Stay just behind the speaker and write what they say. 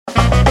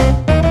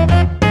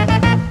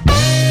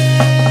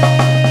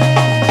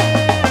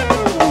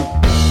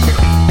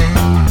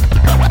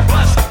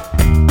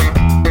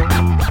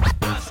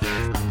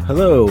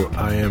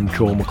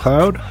Joel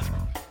McLeod.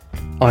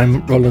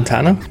 I'm Roland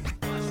Tanner.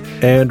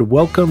 And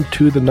welcome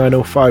to the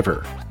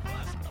 905er.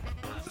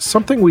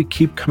 Something we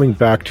keep coming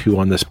back to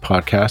on this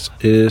podcast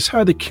is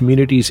how the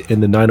communities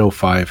in the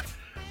 905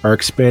 are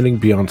expanding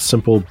beyond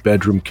simple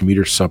bedroom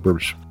commuter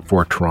suburbs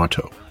for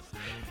Toronto.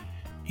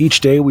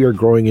 Each day we are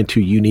growing into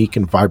unique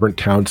and vibrant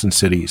towns and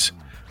cities.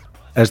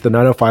 As the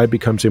 905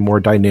 becomes a more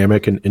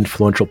dynamic and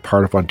influential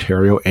part of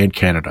Ontario and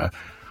Canada,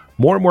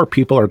 more and more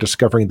people are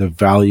discovering the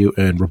value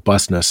and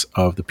robustness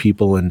of the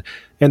people and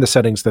the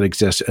settings that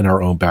exist in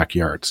our own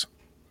backyards.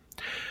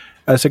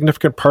 A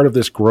significant part of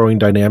this growing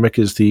dynamic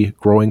is the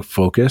growing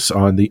focus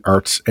on the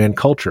arts and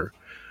culture.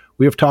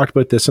 We have talked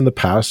about this in the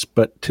past,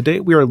 but today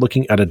we are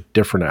looking at a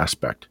different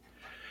aspect.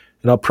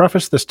 And I'll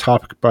preface this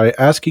topic by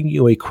asking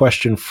you a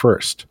question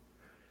first.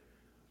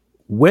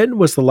 When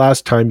was the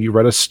last time you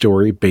read a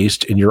story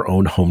based in your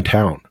own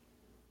hometown?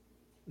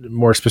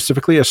 More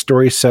specifically, a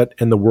story set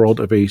in the world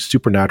of a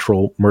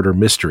supernatural murder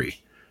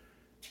mystery.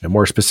 And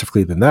more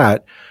specifically than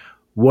that,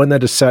 one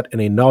that is set in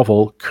a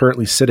novel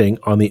currently sitting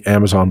on the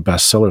Amazon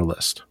bestseller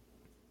list.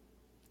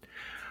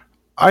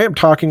 I am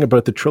talking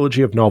about the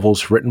trilogy of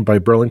novels written by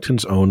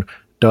Burlington's own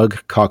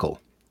Doug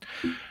Cockle.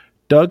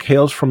 Doug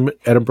hails from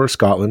Edinburgh,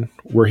 Scotland,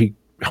 where he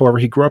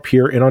grew up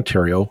here in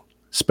Ontario,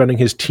 spending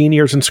his teen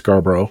years in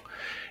Scarborough,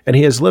 and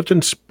he has lived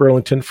in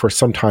Burlington for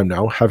some time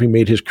now, having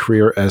made his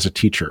career as a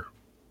teacher.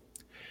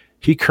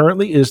 He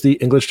currently is the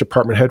English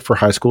department head for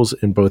high schools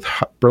in both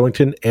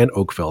Burlington and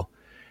Oakville,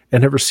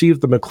 and have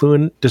received the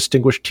McLuhan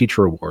Distinguished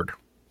Teacher Award.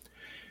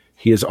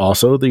 He is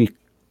also the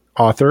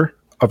author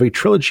of a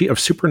trilogy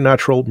of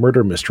supernatural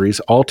murder mysteries,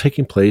 all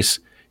taking place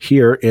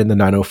here in the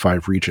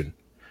 905 region.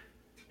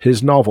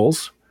 His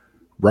novels,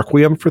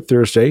 Requiem for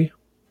Thursday,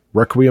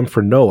 Requiem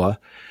for Noah,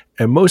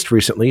 and most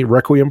recently,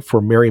 Requiem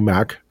for Mary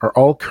Mac, are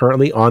all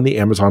currently on the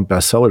Amazon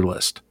bestseller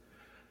list.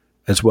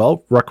 As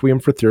well, Requiem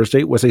for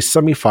Thursday was a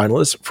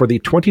semi-finalist for the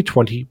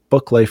 2020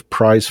 Book Life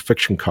Prize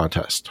Fiction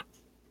Contest.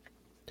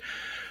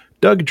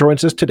 Doug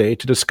joins us today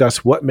to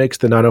discuss what makes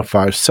the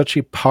 905 such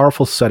a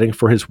powerful setting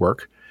for his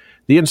work,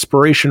 the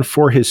inspiration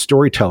for his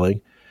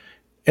storytelling,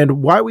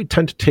 and why we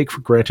tend to take for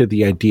granted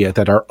the idea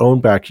that our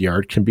own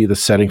backyard can be the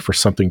setting for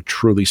something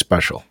truly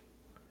special.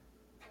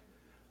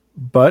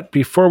 But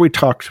before we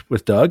talk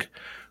with Doug,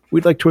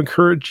 we'd like to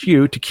encourage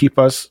you to keep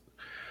us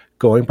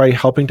going by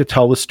helping to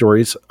tell the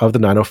stories of the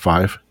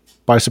 905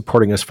 by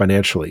supporting us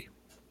financially.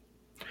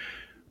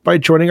 By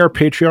joining our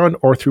Patreon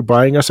or through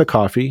buying us a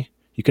coffee,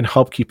 you can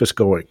help keep us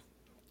going.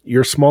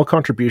 Your small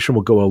contribution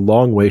will go a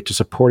long way to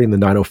supporting the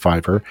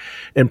 905er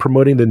and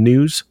promoting the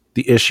news,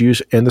 the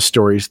issues, and the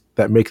stories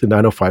that make the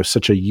 905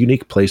 such a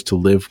unique place to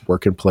live,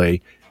 work, and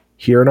play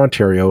here in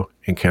Ontario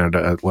and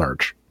Canada at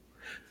large.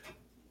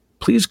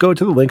 Please go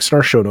to the links in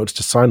our show notes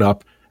to sign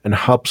up and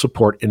help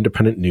support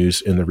independent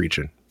news in the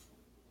region.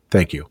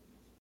 Thank you.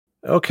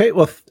 Okay,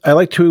 well, I'd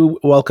like to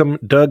welcome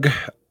Doug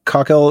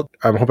Cockle,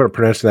 I'm hoping I'm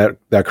pronouncing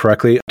that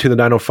correctly, to the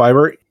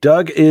 905er.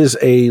 Doug is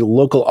a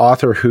local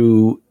author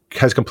who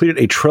has completed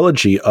a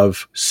trilogy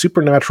of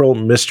supernatural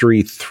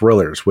mystery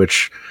thrillers,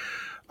 which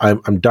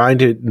I'm dying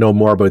to know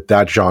more about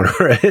that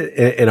genre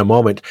in a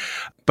moment.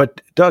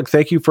 But Doug,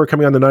 thank you for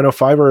coming on the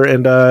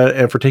 905er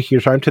and for taking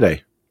your time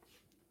today.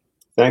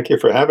 Thank you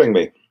for having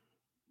me.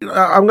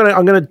 I'm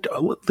gonna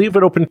leave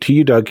it open to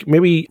you, Doug.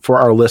 Maybe for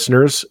our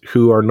listeners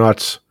who are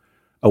not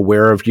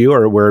aware of you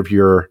or aware of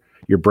your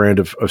brand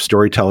of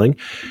storytelling,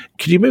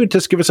 could you maybe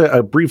just give us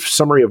a brief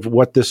summary of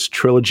what this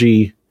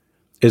trilogy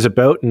is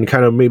about, and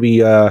kind of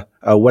maybe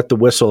wet the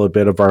whistle a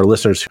bit of our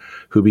listeners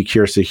who'd be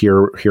curious to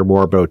hear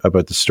more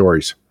about the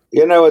stories?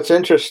 You know, it's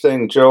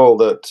interesting, Joel,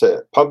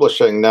 that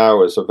publishing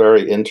now is a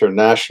very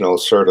international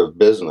sort of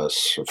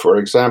business. For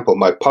example,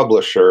 my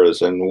publisher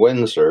is in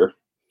Windsor.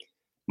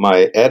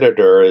 My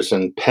editor is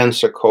in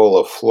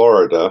Pensacola,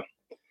 Florida.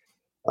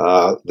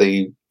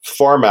 The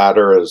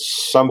formatter is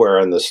somewhere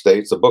in the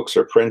States. The books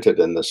are printed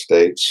in the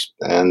States.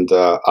 And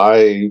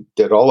I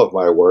did all of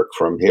my work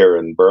from here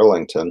in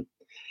Burlington.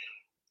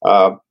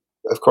 Of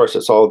course,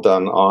 it's all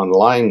done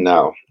online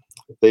now.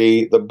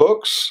 The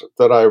books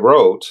that I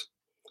wrote,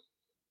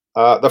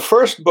 the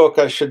first book,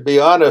 I should be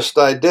honest,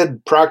 I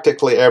did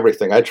practically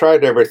everything. I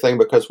tried everything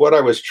because what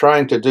I was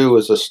trying to do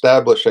was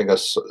establish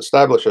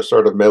a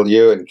sort of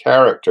milieu and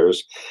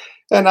characters.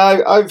 And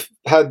I've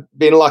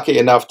been lucky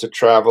enough to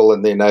travel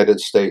in the United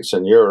States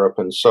and Europe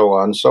and so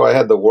on. So I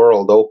had the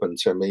world open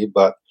to me.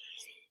 But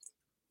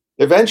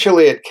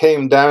eventually it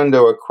came down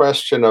to a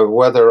question of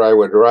whether I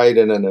would write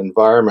in an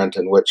environment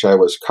in which I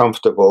was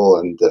comfortable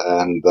and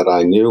that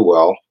I knew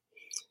well.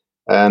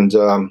 And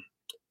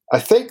I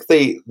think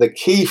the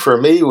key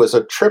for me was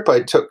a trip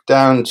I took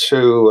down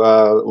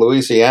to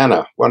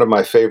Louisiana. One of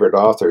my favorite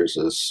authors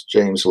is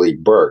James Lee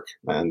Burke,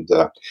 and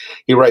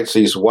he writes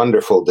these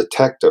wonderful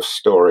detective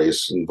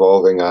stories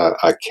involving a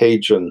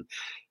Cajun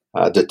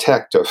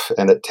detective,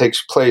 and it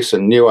takes place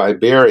in New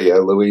Iberia,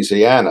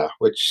 Louisiana,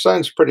 which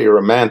sounds pretty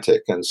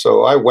romantic. And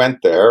so I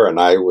went there,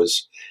 and I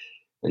was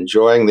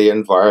enjoying the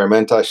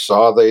environment. I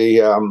saw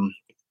the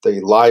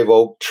live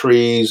oak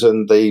trees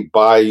and the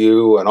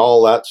bayou and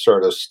all that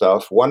sort of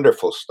stuff.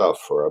 Wonderful stuff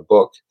for a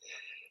book.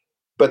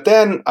 But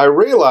then I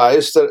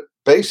realized that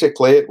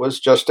basically it was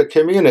just a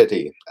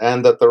community,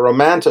 and that the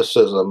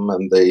romanticism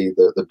and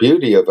the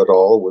beauty of it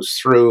all was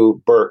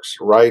through Burke's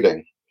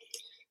writing.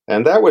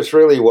 And that was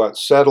really what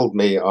settled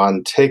me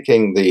on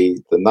taking the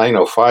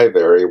 905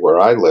 area where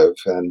I live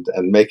and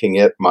making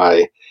it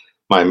my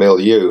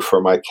milieu for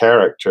my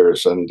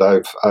characters. And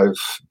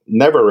I've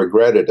never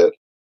regretted it.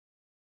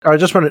 I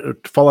just want to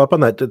follow up on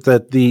that.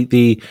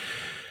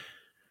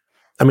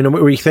 I mean,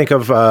 we think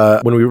of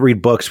when we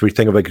read books, we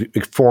think of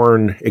like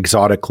foreign,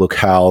 exotic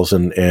locales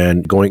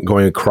and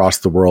going across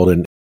the world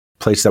and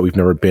places that we've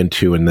never been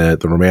to, and the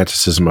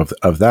romanticism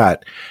of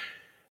that.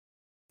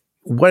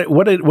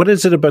 What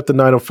is it about the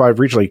 905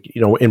 region? Like,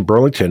 in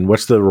Burlington,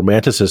 what's the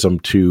romanticism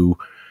to,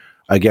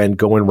 again,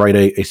 go and write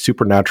a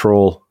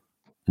supernatural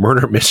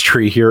murder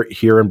mystery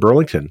here in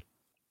Burlington?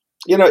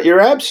 You're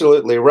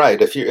absolutely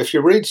right. If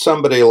you read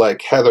somebody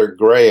like Heather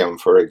Graham,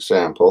 for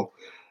example,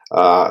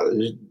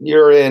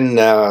 you're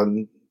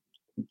in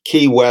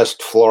Key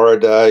West,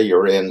 Florida.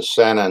 You're in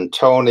San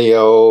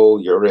Antonio.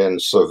 You're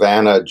in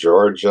Savannah,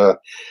 Georgia.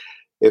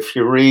 If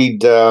you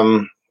read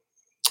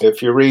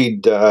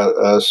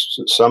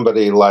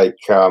somebody like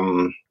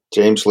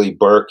James Lee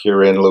Burke,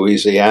 you're in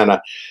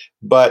Louisiana.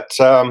 But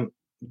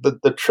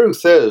the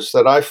truth is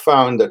that I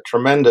found a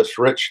tremendous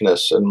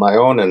richness in my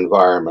own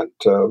environment.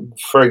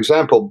 For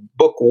example,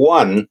 book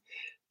 1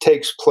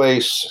 takes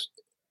place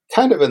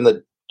kind of in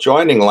the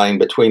joining line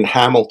between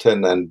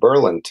Hamilton and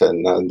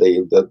Burlington, and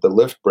the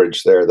lift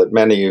bridge there that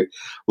many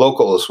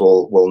locals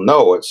will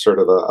know. It's sort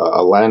of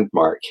a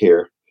landmark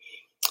here.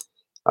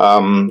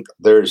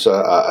 There's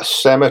a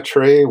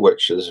cemetery,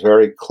 which is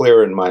very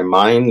clear in my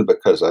mind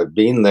because I've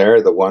been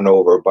there, the one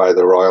over by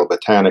the Royal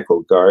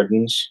Botanical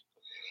Gardens.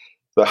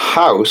 The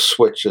house,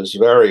 which is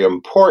very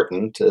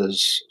important,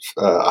 is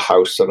a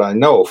house that I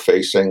know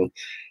facing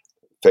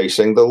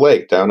the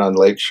lake down on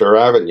Lakeshore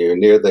Avenue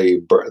near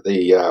the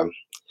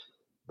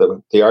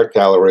Art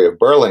Gallery of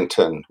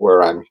Burlington,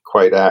 where I'm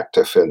quite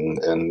active in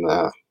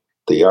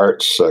the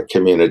arts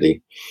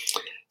community.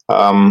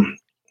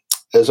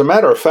 As a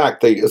matter of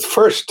fact, the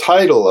first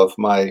title of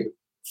my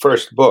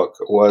first book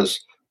was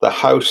The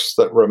House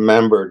That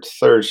Remembered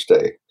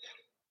Thursday,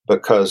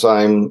 because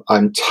I'm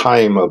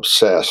time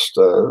obsessed.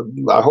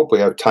 I hope we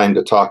have time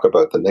to talk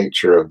about the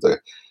nature of the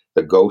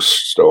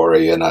ghost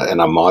story in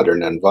a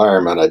modern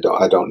environment.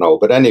 I don't know,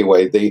 but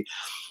anyway, the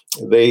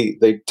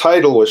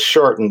title was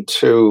shortened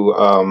to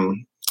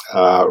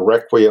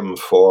Requiem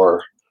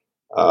for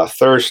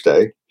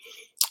Thursday,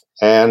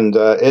 and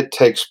it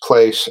takes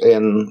place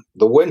in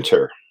the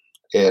winter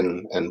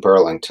in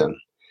Burlington.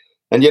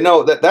 And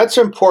that's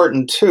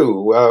important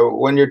too.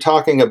 When you're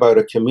talking about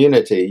a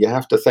community, you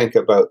have to think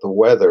about the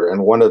weather.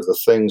 And one of the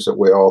things that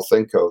we all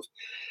think of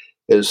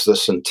is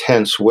this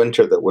intense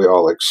winter that we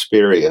all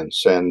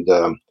experience. And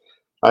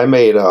I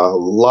made a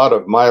lot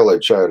of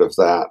mileage out of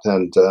that.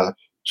 And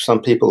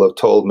some people have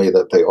told me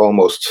that they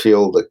almost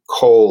feel the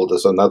cold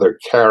as another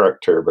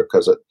character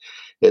because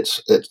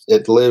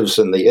it lives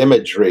in the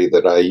imagery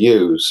that I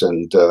use,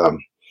 and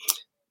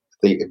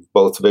the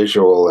both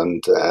visual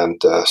and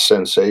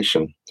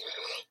sensation.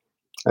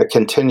 A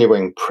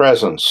continuing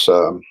presence.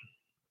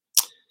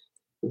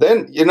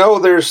 Then,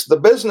 there's the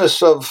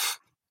business of,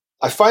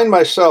 I find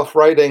myself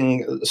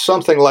writing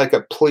something like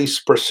a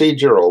police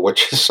procedural,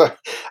 which is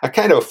a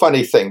kind of a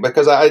funny thing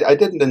because I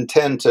didn't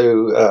intend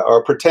to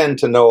or pretend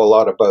to know a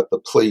lot about the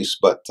police,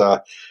 but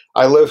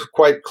I live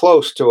quite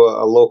close to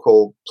a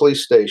local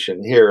police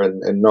station here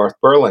in North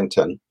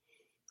Burlington.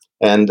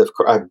 And of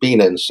course, I've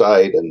been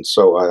inside, and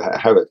so I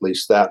have at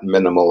least that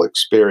minimal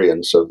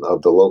experience of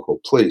the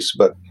local police.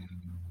 But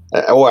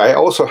I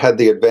also had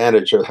the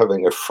advantage of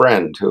having a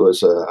friend who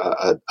is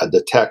a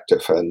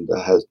detective and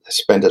has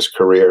spent his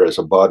career as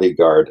a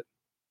bodyguard.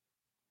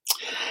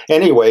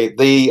 Anyway,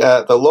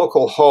 the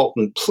local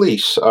Halton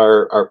police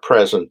are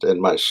present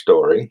in my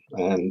story,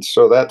 and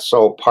so that's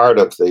all part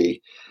of the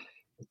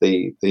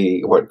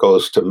what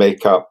goes to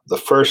make up the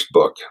first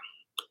book.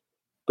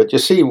 But you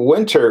see,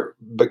 winter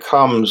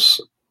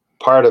becomes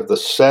part of the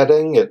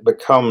setting. It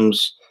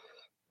becomes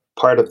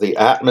part of the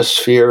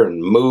atmosphere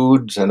and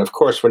moods. And of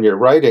course, when you're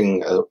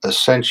writing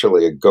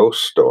essentially a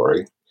ghost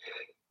story,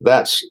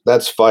 that's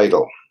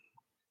vital.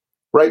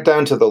 Right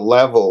down to the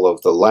level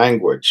of the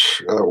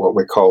language, what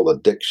we call the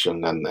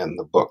diction and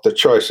the book, the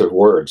choice of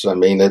words. I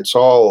mean, it's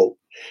all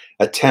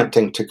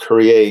attempting to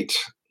create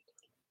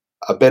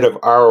a bit of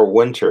our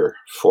winter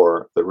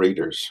for the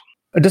readers.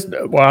 I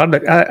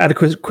had a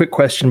quick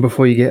question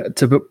before you get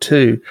to book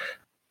 2.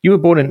 You were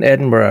born in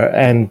Edinburgh,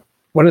 and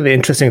one of the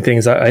interesting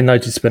things I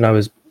noticed when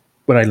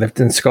I lived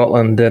in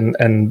Scotland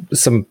and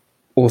some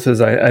authors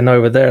I know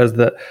over there is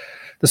that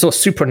the sort of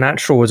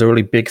supernatural was a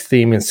really big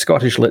theme in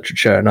Scottish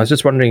literature. And I was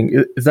just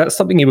wondering, is that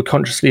something you were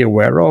consciously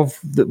aware of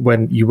that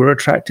when you were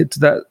attracted to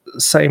that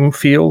same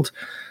field?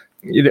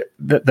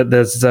 That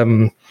there's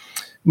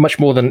much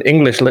more than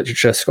English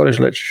literature, Scottish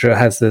literature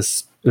has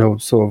this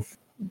sort of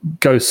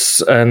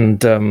ghosts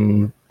and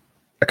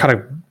a kind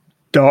of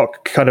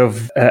dark kind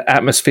of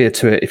atmosphere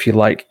to it, if you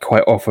like,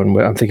 quite often.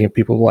 I'm thinking of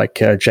people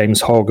like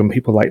James Hogg and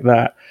people like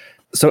that.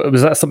 So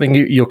was that something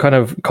you're kind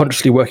of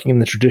consciously working in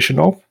the tradition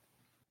of?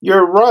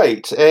 You're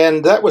right.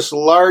 And that was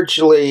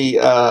largely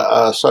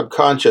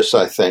subconscious,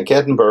 I think.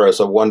 Edinburgh is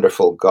a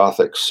wonderful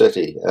Gothic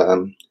city.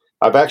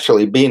 I've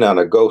actually been on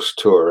a ghost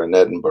tour in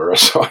Edinburgh,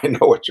 so I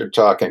know what you're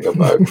talking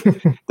about.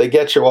 They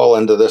get you all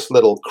into this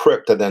little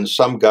crypt, and then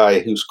some guy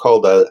who's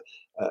called a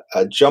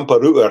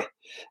jumperooer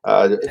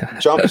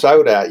jumps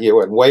out at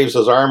you and waves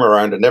his arm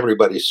around, and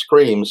everybody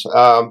screams.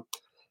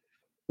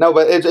 No,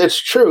 but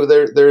it's true.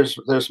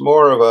 There's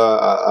more of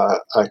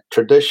a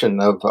tradition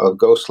of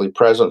ghostly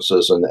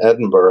presences in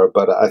Edinburgh,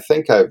 but I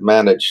think I've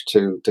managed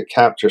to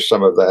capture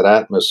some of that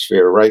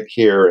atmosphere right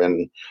here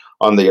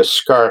on the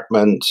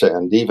escarpment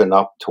and even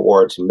up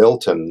towards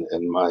Milton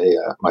in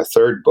my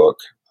third book.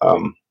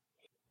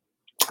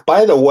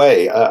 By the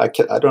way, I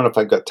don't know if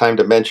I've got time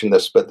to mention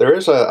this, but there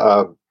is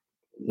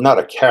not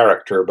a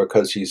character,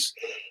 because he's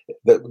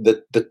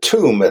the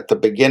tomb at the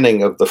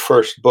beginning of the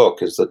first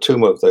book is the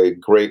tomb of the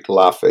great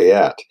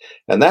Lafayette,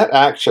 and that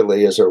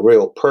actually is a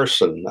real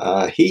person.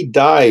 He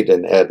died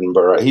in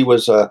Edinburgh. He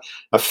was a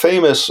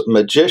famous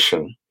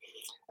magician,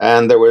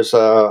 and there was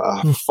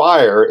a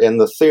fire in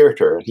the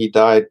theater. He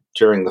died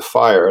during the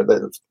fire.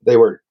 They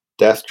were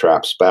death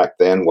traps back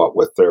then, what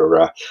with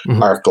their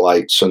arc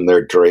lights and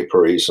their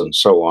draperies and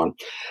so on.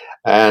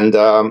 And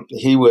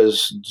he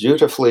was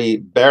dutifully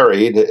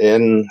buried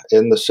in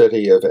the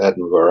city of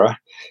Edinburgh.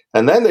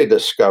 And then they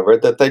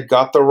discovered that they'd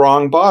got the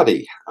wrong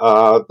body.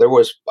 There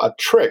was a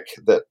trick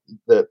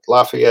that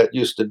Lafayette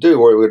used to do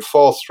where he would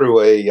fall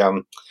through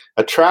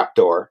a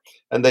trapdoor.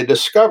 And they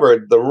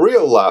discovered the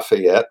real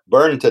Lafayette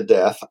burned to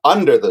death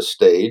under the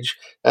stage.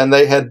 And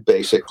they had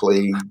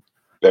basically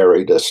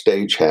buried a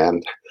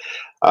stagehand.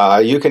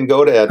 You can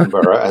go to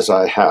Edinburgh, as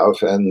I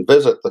have, and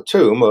visit the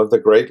tomb of the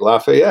great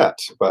Lafayette,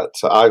 but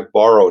I've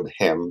borrowed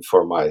him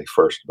for my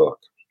first book.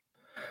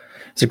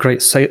 It's a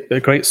great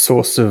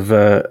source of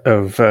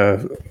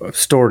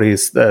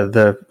stories,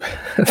 the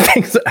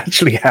things that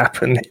actually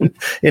happen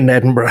in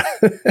Edinburgh.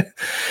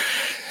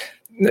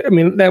 I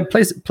mean, now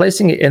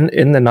placing it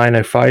in the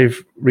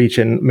 905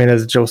 region. I mean,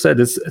 as Joel said,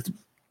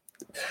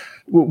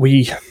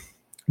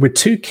 we're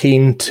too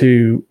keen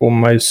to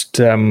almost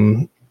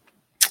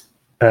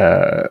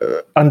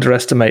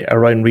underestimate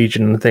our own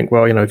region and think,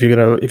 well, if you're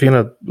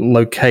gonna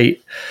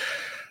locate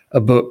a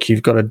book,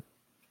 you've got to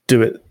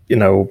do it,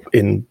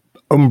 in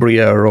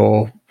Umbria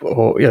or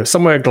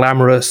somewhere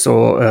glamorous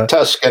or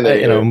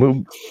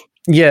Tuscany.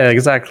 Yeah,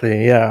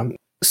 exactly. Yeah.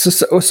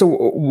 So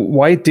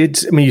why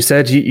you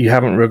said you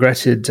haven't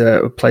regretted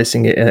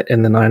placing it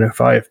in the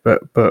 905,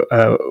 but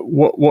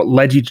what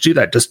led you to do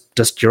that?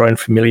 Just your own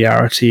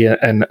familiarity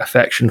and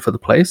affection for the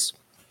place?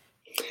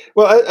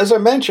 Well, as I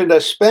mentioned, I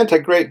spent a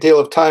great deal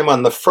of time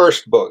on the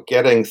first book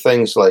getting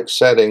things like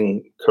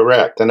setting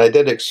correct. And I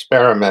did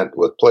experiment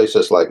with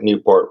places like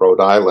Newport, Rhode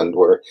Island,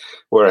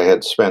 where I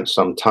had spent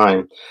some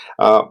time.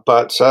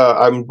 But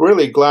I'm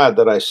really glad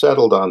that I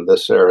settled on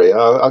this area.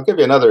 I'll give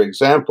you another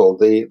example.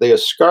 The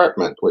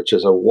escarpment, which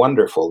is a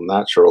wonderful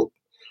natural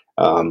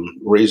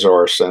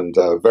resource and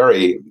a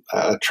very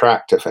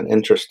attractive and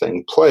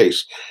interesting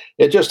place.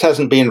 It just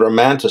hasn't been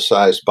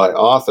romanticized by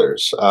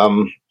authors.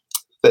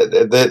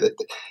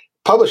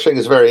 Publishing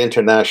is a very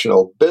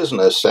international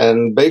business,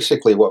 and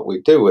basically what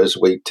we do is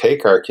we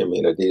take our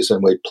communities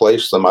and we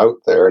place them out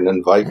there and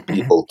invite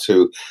people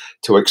to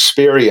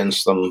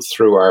experience them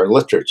through our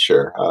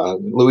literature.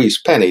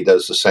 Louise Penny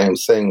does the same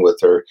thing with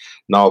her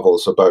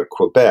novels about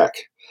Quebec.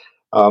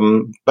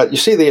 But you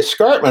see, the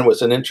escarpment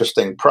was an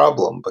interesting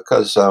problem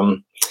because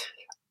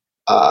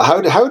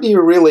how do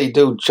you really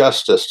do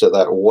justice to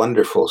that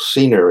wonderful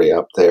scenery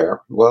up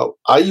there? Well,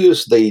 I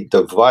use the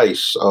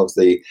device of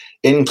the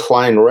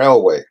incline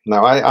railway.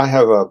 Now, I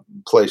have a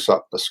place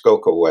up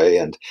Muskoka Way,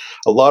 and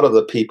a lot of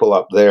the people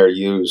up there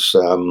use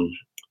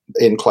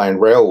incline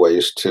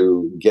railways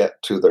to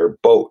get to their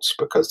boats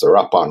because they're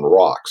up on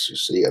rocks, you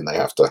see, and they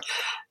have to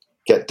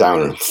get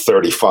down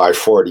 35,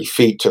 40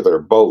 feet to their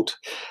boat.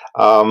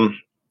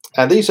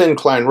 And these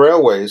incline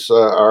railways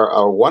are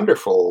a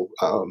wonderful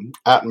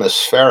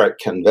atmospheric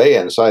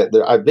conveyance.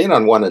 I've been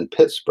on one in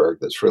Pittsburgh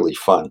that's really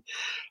fun.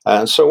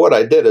 And so what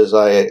I did is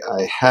I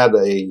had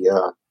an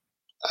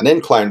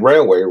incline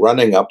railway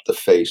running up the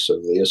face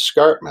of the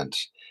escarpment.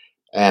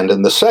 And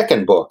in the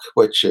second book,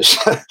 which is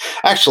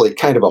actually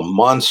kind of a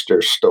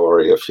monster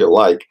story, if you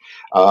like,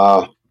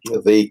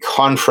 the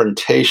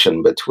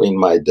confrontation between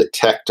my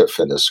detective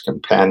and his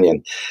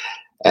companion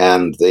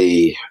and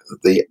the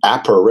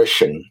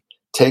apparition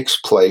takes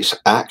place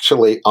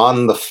actually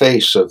on the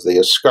face of the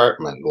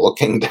escarpment,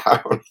 looking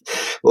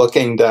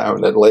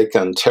down at Lake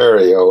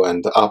Ontario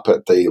and up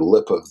at the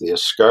lip of the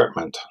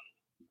escarpment.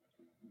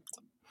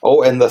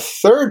 Oh, and the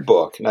third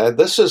book, now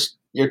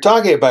you're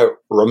talking about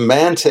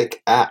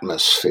romantic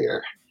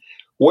atmosphere.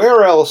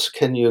 Where else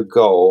can you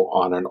go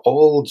on an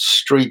old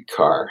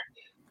streetcar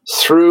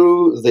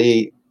through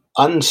the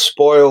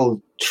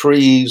unspoiled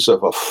trees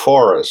of a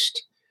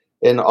forest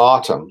in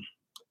autumn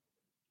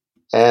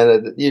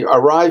and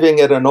arriving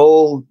at an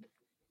old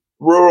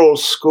rural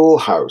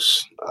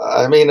schoolhouse.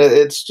 I mean,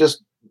 it's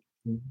just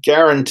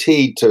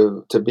guaranteed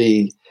to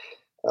be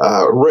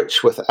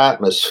rich with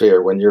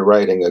atmosphere when you're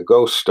writing a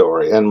ghost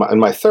story. And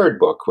my third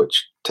book,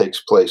 which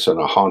takes place in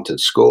a haunted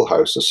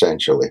schoolhouse,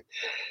 essentially,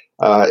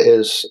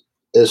 is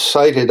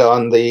cited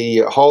on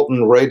the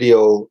Halton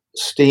Radial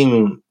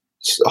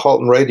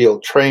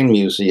Train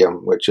Museum,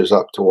 which is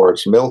up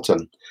towards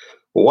Milton.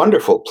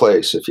 Wonderful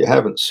place. If you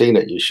haven't seen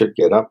it, you should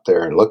get up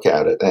there and look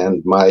at it.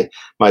 And my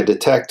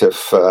detective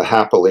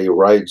happily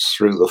rides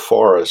through the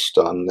forest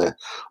on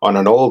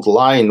an old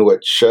line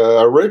which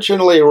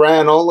originally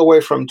ran all the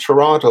way from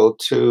Toronto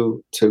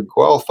to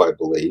Guelph, I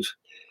believe.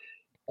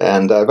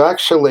 And I've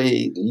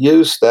actually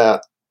used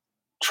that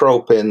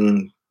trope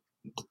in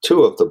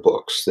two of the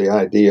books, the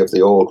idea of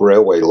the old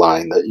railway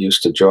line that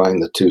used to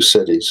join the two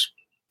cities.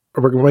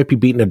 We might be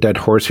beating a dead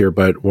horse here,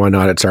 but why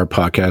not? It's our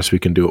podcast. We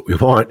can do what we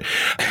want.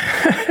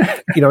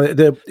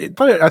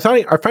 I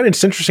find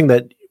it's interesting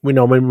that,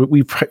 when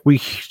we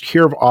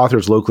hear of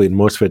authors locally, and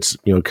most of it's,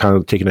 kind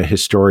of taking a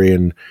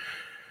historian,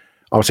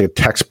 obviously a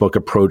textbook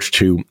approach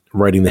to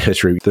writing the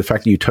history. The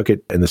fact that you took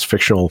it in this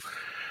fictional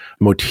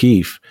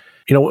motif,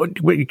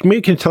 maybe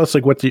you can tell us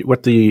what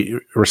the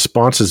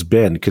response has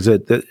been, because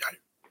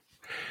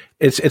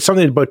it's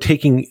something about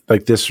taking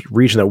this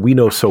region that we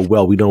know so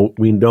well,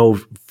 we know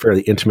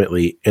fairly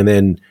intimately, and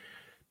then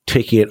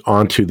taking it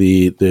onto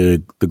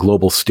the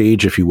global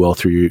stage, if you will,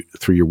 through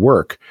your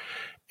work.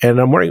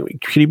 And I'm wondering,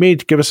 can you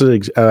maybe give us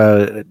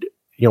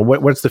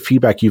what's the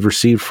feedback you've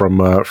received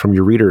from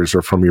your readers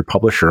or from your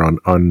publisher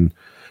on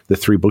the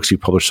three books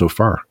you've published so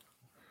far?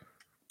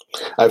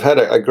 I've had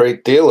a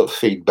great deal of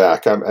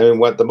feedback. I mean,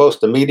 what the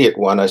most immediate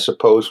one, I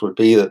suppose, would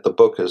be that the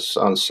book is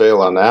on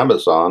sale on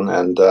Amazon,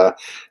 and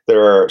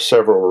there are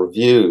several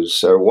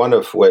reviews. One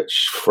of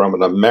which from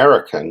an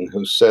American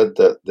who said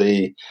that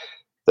the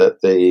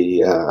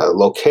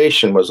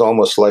location was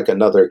almost like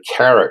another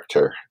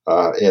character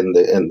in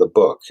the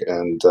book,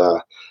 and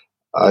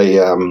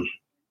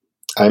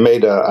I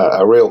made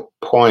a real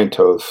point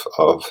of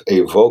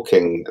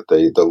evoking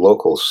the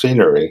local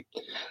scenery.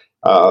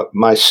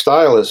 My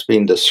style has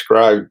been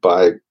described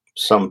by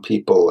some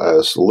people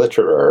as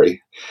literary,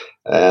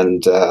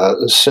 and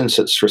since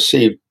it's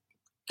received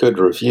good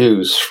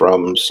reviews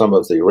from some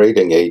of the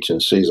rating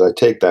agencies, I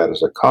take that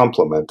as a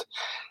compliment.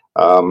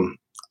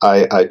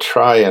 I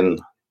try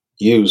and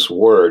use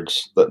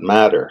words that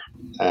matter,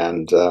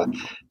 and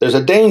there's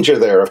a danger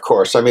there, of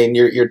course. I mean,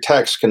 your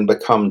text can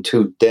become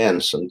too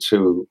dense and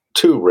too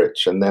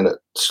rich, and then it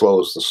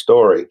slows the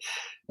story.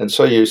 And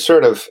so you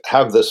sort of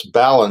have this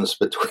balance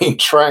between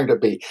trying to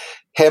be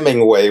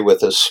Hemingway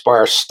with his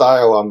sparse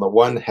style on the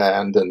one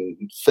hand,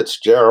 and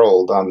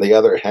Fitzgerald on the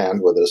other hand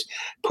with his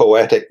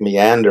poetic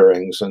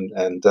meanderings, and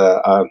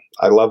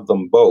I love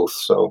them both.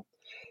 So,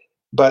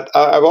 but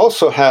I've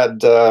also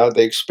had the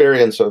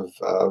experience of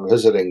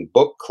visiting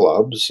book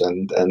clubs,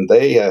 and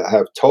they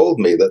have told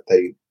me that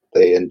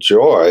they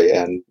enjoy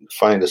and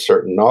find a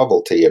certain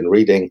novelty in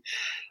reading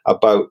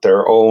about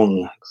their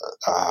own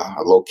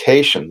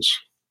locations.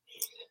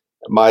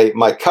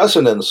 My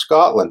cousin in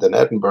Scotland, in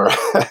Edinburgh,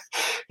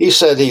 he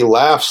said he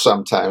laughs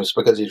sometimes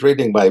because he's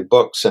reading my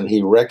books and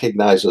he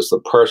recognizes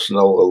the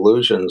personal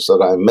allusions that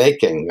I'm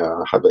making,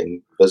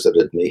 having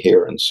visited me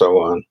here and so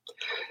on.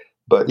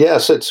 But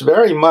yes, it's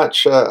very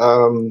much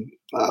a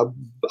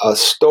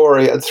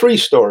story, three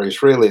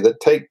stories really, that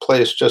take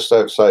place just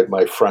outside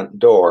my front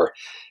door.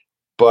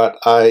 But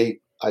I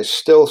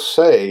still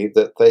say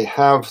that they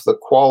have the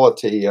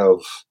quality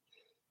of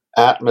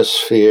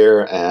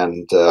atmosphere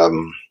and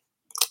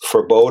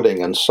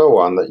foreboding and so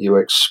on that you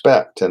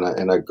expect in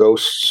a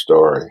ghost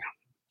story.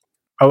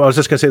 Oh, I was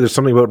just going to say, there's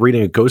something about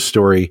reading a ghost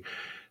story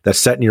that's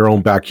set in your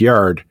own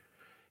backyard,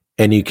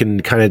 and you can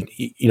kind of,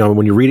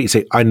 when you read it, you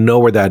say, "I know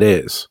where that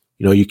is."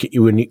 After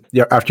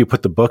you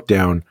put the book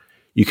down,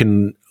 you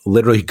can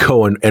literally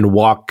go and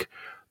walk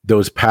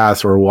those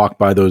paths or walk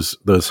by those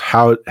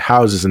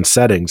houses and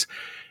settings,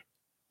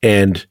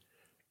 and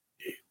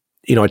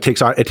it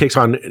takes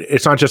on.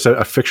 It's not just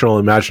a fictional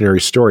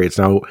imaginary story.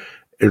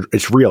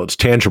 It's real. It's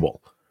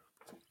tangible.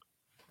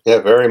 Yeah,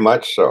 very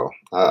much so.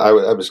 I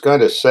was going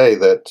to say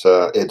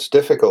that it's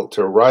difficult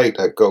to write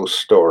a ghost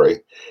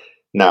story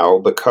now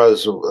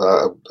because,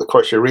 of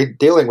course, you're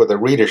dealing with a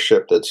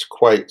readership that's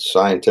quite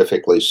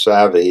scientifically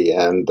savvy,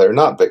 and they're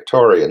not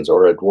Victorians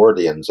or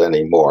Edwardians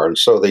anymore. And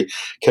so the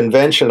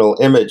conventional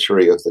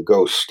imagery of the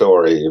ghost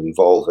story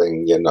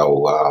involving,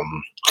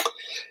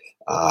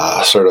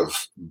 sort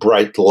of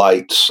bright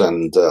lights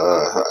and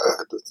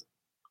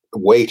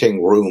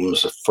waiting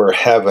rooms for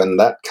heaven,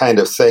 that kind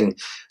of thing,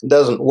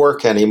 doesn't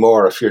work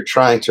anymore if you're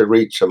trying to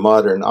reach a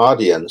modern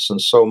audience.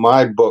 And so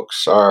my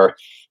books are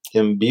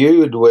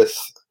imbued with,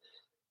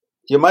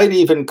 you might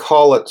even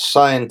call it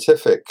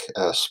scientific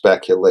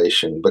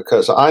speculation,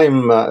 because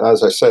I'm,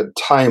 as I said,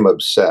 time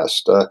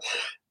obsessed.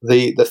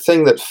 The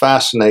thing that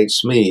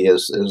fascinates me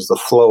is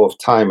the flow of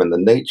time and the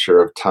nature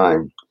of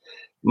time.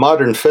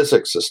 Modern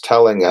physics is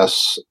telling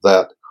us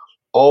that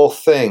all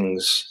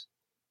things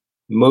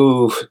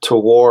move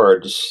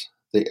towards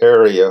the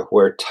area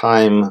where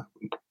time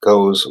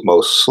goes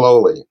most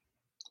slowly.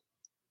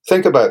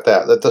 Think about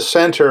that. At the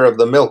center of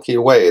the Milky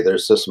Way,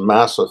 there's this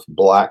massive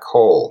black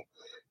hole,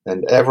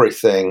 and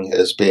everything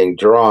is being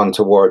drawn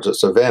towards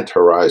its event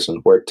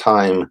horizon where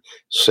time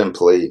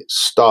simply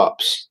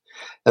stops.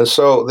 And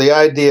so the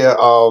idea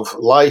of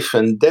life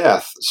and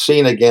death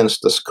seen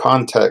against this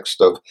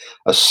context of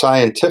a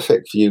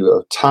scientific view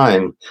of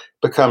time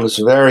becomes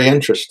very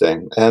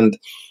interesting. And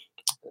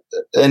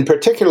in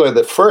particular,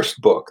 the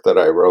first book that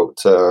I wrote,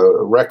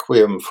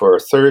 Requiem for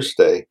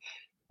Thursday,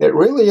 it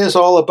really is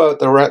all about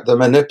the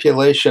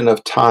manipulation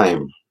of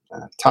time.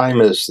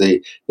 Time is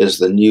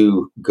the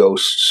new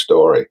ghost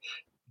story.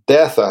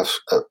 Death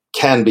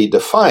can be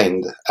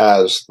defined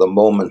as the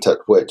moment at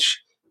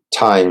which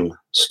time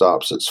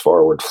stops its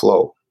forward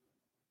flow.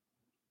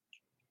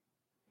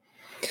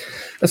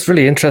 That's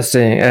really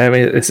interesting. I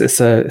mean, it's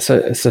a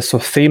sort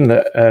of theme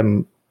that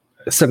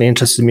certainly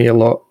interested me a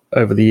lot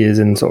over the years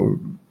in sort of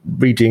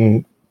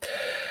reading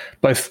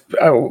both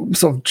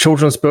sort of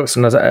children's books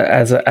and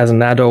as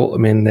an adult. I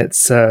mean,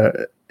 it's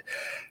as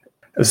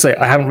I say,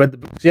 I haven't read the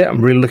books yet.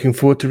 I'm really looking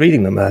forward to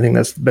reading them. I think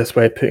that's the best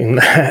way of putting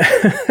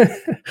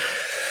that.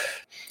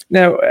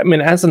 Now, I mean,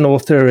 as an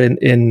author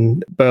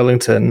in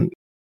Burlington,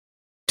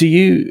 do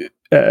you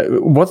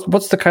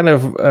what's the kind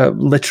of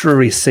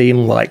literary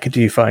scene like?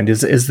 Do you find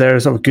is there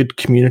a sort of good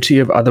community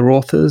of other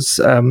authors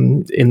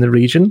in the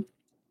region?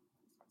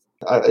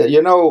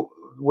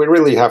 We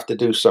really have to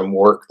do some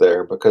work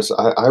there, because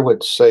I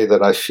would say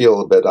that I feel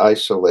a bit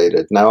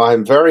isolated. Now,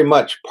 I'm very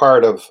much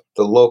part of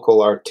the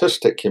local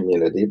artistic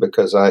community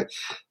because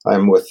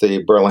I'm with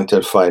the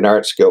Burlington Fine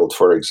Arts Guild,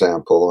 for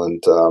example,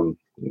 and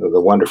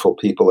the wonderful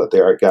people at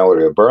the Art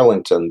Gallery of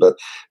Burlington.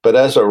 But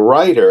as a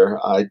writer,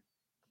 I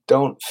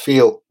don't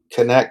feel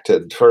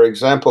connected. For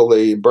example,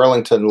 the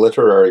Burlington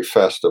Literary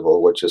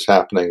Festival, which is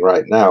happening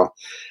right now,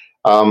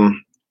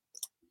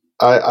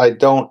 I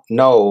don't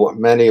know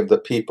many of the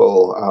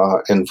people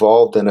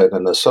involved in it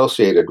and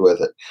associated with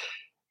it.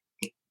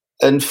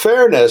 In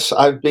fairness,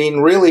 I've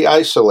been really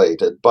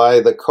isolated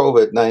by the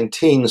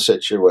COVID-19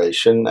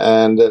 situation,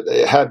 and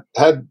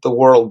had the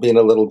world been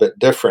a little bit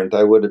different,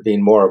 I would have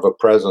been more of a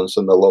presence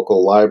in the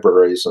local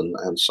libraries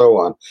and so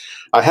on.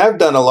 I have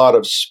done a lot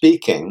of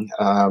speaking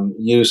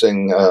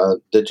using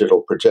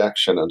digital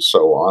projection and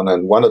so on,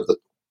 and one of the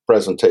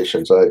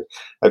presentations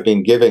I've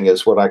been giving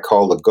is what I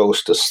call the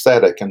ghost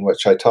aesthetic, in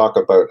which I talk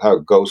about how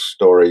ghost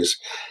stories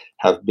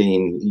have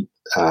been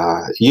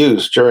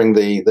used during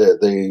the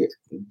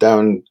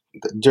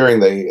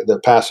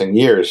passing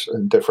years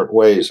in different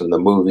ways in the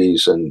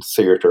movies and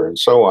theater and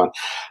so on.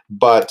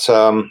 But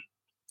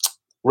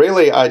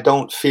really, I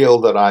don't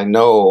feel that I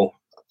know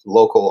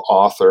local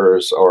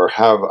authors or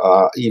have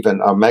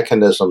even a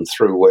mechanism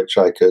through which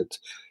I could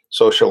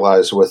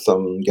socialize with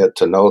them, get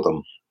to know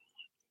them.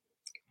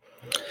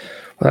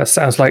 Well, that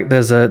sounds like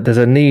there's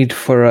a need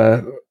for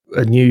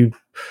a new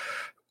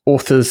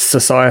authors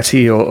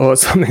society or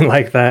something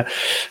like that.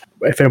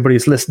 If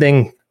anybody's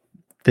listening,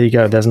 there you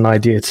go. There's an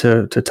idea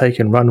to take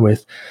and run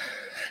with.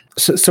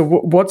 So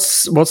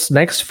what's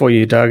next for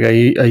you, Doug? Are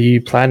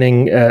you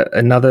planning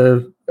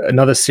another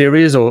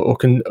series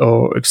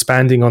or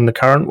expanding on the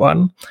current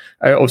one?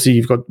 Obviously,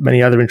 you've got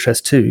many other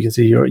interests too. You can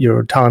see you're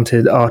a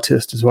talented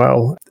artist as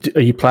well.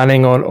 Are you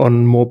planning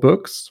on more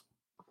books?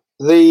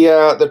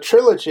 The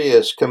trilogy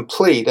is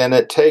complete, and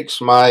it takes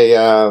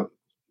my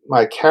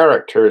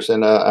characters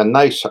in a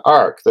nice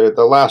arc.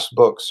 The last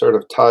book sort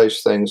of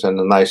ties things in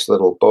a nice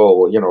little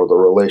bow, the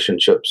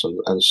relationships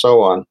and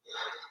so on.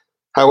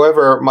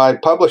 However, my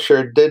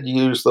publisher did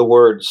use the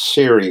word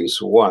series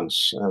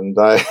once, and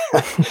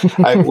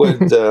I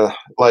would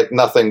like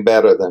nothing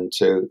better than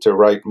to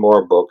write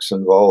more books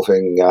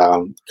involving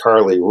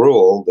Carly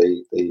Rule,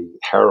 the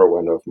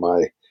heroine of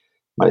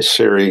my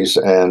series,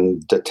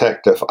 and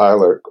Detective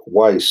Eilert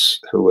Weiss,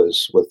 who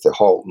is with the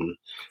Halton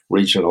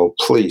Regional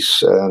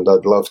Police, and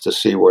I'd love to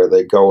see where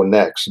they go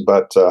next,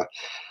 but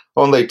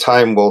only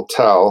time will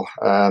tell,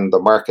 and the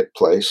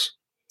marketplace.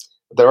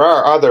 There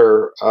are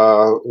other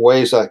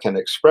ways I can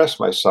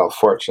express myself,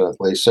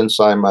 fortunately, since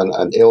I'm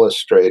an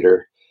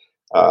illustrator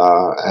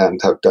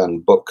and have done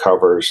book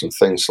covers and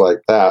things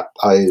like that.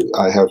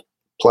 I have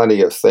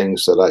plenty of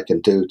things that I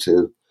can do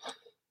to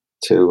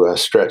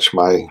stretch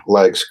my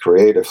legs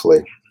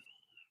creatively.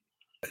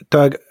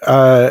 Doug,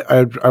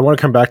 I want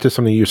to come back to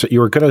something you said. You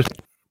were going to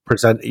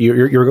present. You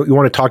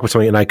want to talk about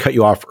something, and I cut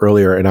you off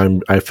earlier,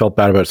 and I felt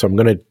bad about it. So I'm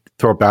going to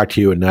throw it back to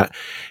you. And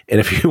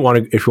if you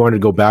wanted to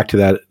go back to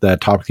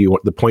that topic,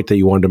 the point that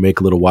you wanted to make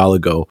a little while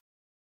ago.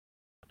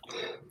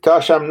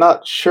 Gosh, I'm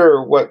not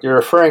sure what you're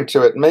referring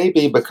to. It may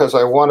be because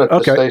I wanted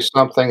to say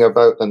something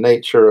about the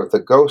nature of the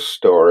ghost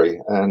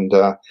story, and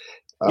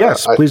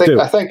yes, please do.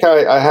 I think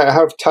I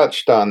have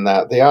touched on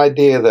that. The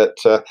idea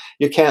that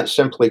you can't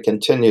simply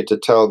continue to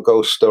tell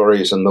ghost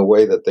stories in the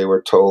way that they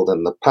were told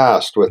in the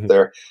past, with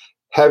their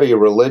heavy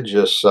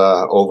religious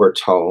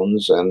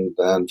overtones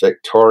and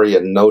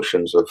Victorian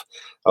notions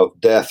of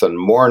death and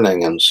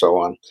mourning and so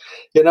on.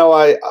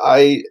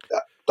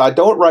 I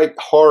don't write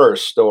horror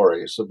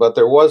stories, but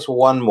there was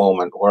one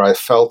moment where I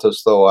felt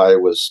as though I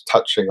was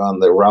touching on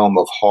the realm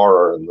of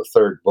horror in the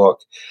third book.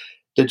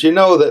 Did you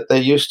know that they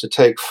used to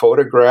take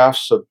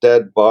photographs of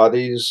dead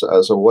bodies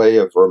as a way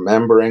of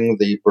remembering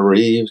the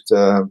bereaved?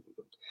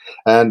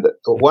 And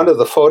one of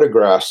the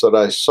photographs that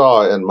I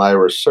saw in my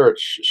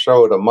research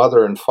showed a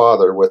mother and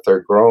father with their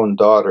grown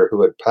daughter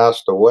who had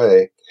passed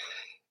away.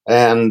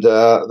 And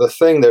the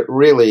thing that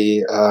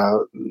really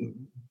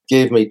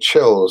gave me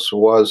chills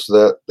was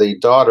that the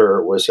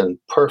daughter was in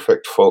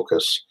perfect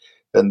focus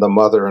and the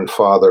mother and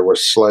father were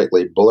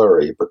slightly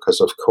blurry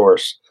because, of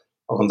course,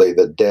 only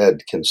the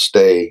dead can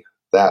stay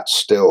that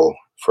still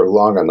for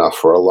long enough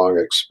for a long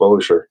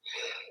exposure.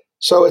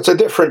 So it's a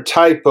different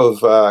type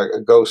of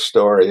ghost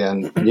story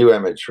and new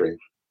imagery.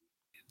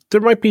 There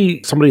might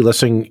be somebody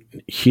listening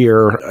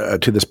here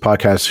to this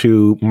podcast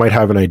who might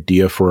have an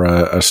idea for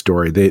a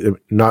story. They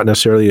not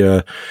necessarily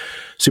a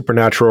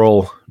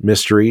supernatural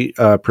mystery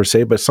per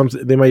se, but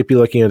they might be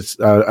looking at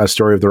a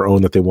story of their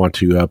own that they want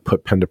to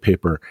put pen to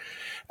paper.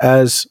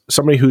 As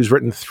somebody who's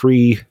written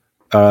 3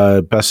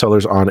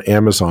 bestsellers on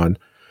Amazon,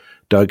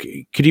 Doug,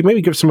 could you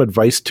maybe give some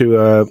advice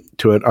to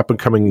an up and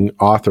coming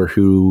author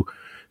who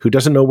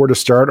doesn't know where to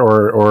start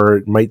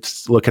or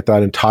might look at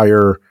that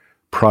entire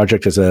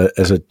project as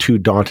a too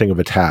daunting of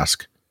a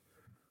task?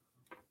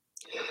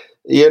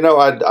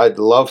 I'd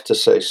love to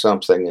say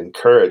something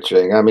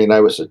encouraging. I mean,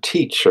 I was a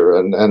teacher,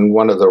 and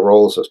one of the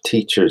roles of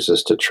teachers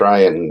is to try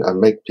and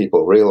make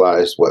people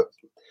realize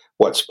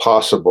what's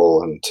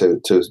possible and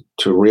to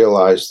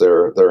realize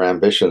their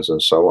ambitions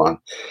and so on.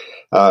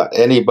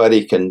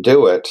 Anybody can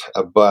do it,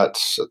 but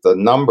the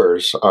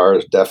numbers are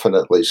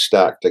definitely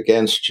stacked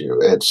against you.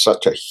 It's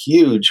such a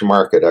huge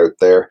market out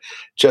there.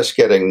 Just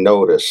getting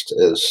noticed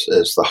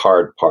is the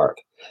hard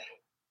part.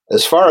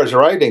 As far as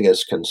writing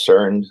is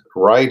concerned,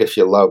 write if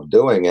you love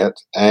doing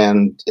it.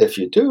 And if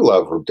you do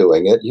love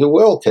doing it, you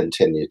will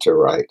continue to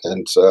write.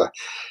 And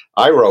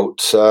I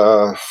wrote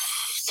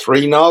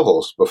 3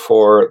 novels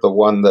before the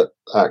one that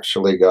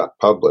actually got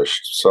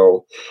published.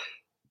 So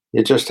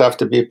you just have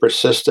to be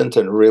persistent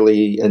and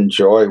really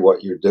enjoy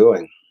what you're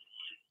doing.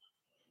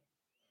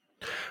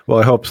 Well,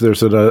 I hope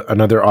there's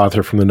another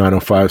author from the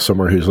 905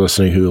 somewhere who's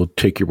listening who will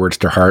take your words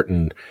to heart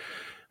and,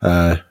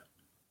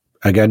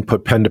 again,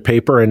 put pen to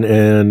paper.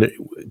 And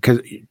because,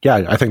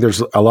 I think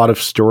there's a lot of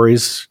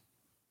stories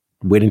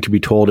waiting to be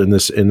told in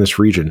this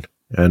region.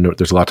 And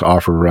there's a lot to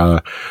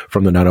offer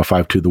from the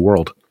 905 to the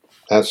world.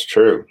 That's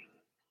true.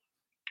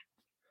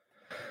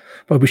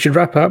 Well, we should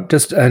wrap up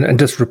just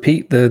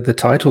repeat the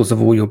titles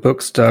of all your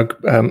books, Doug,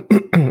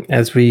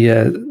 as we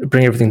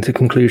bring everything to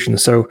conclusion.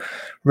 So,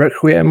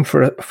 Requiem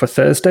for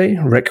Thursday,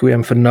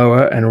 Requiem for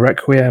Noah, and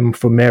Requiem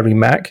for Mary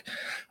Mac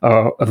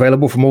are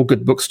available from all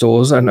good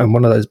bookstores, and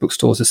one of those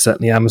bookstores is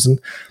certainly Amazon.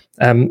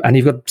 And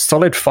you've got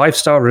solid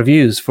 5-star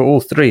reviews for all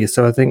 3.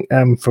 So I think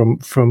from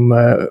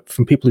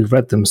people who've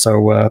read them.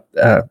 So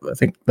I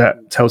think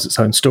that tells its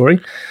own story.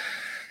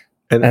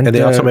 And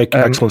they also make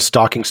excellent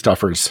stocking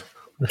stuffers.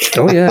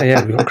 Oh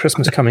yeah, we've got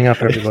Christmas coming up,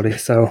 everybody.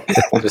 So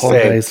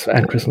holidays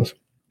and Christmas.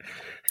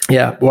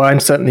 Yeah, well, I'm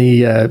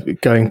certainly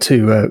going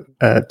to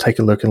take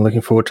a look and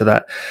looking forward to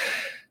that.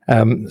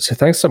 So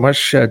thanks so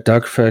much,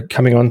 Doug, for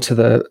coming onto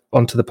the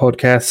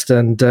podcast,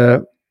 and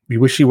we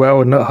wish you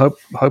well, and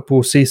hope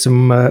we'll see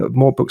some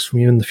more books from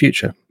you in the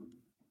future.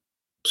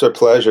 It's a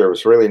pleasure. It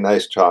was really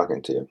nice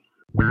talking to you.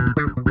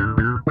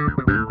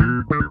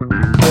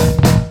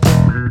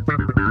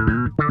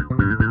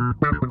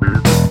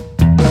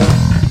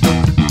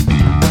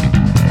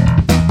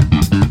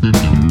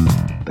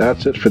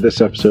 That's it for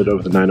this episode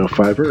of the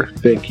 905er.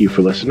 Thank you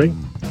for listening.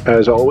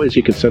 As always,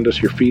 you can send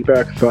us your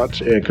feedback, thoughts,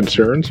 and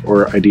concerns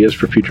or ideas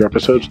for future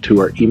episodes to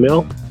our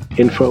email,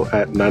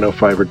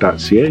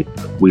 info@905er.ca.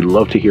 We'd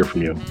love to hear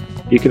from you.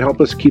 You can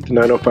help us keep the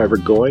 905er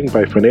going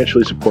by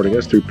financially supporting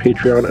us through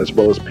Patreon as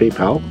well as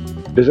PayPal.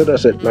 Visit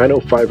us at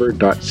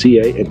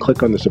 905er.ca and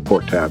click on the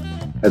support tab.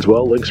 As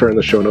well, links are in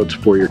the show notes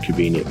for your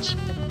convenience.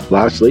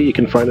 Lastly, you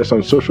can find us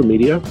on social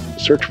media.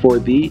 Search for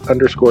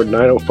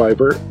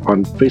 _905er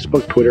on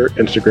Facebook, Twitter,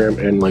 Instagram,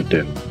 and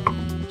LinkedIn.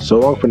 So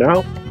long for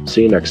now.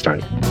 See you next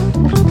time.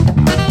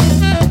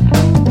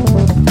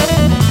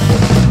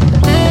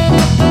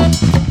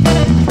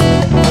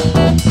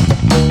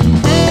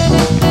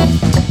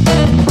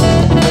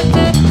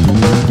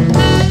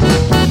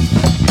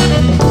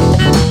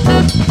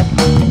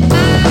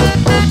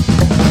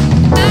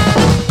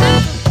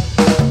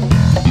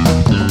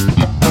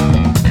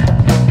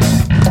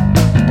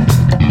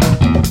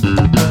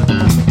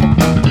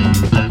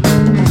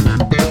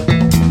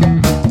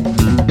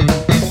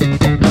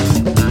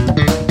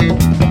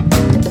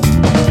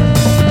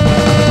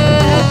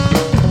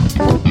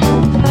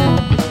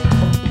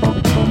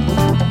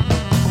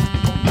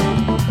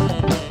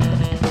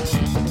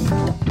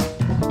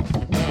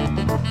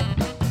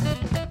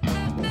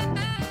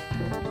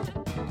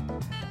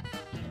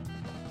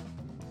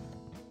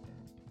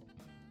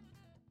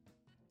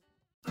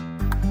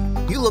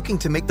 looking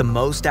to make the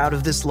most out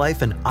of this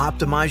life and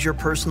optimize your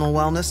personal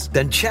wellness?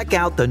 Then check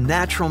out the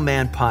Natural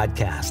Man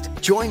Podcast.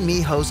 Join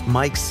me, host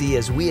Mike C.,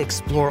 as we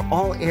explore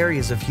all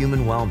areas of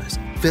human wellness,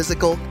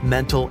 physical,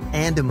 mental,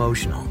 and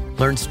emotional.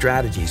 Learn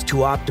strategies to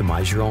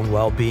optimize your own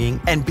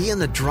well-being and be in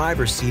the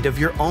driver's seat of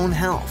your own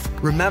health.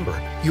 Remember,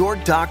 your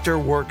doctor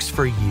works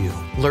for you.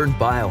 Learn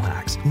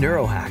biohacks,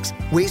 neurohacks,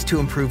 ways to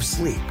improve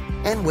sleep,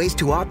 and ways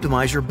to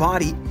optimize your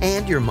body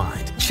and your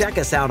mind. Check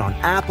us out on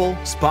Apple,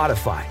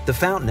 Spotify, the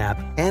Fountain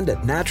app, and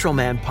at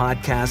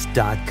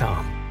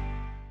naturalmanpodcast.com.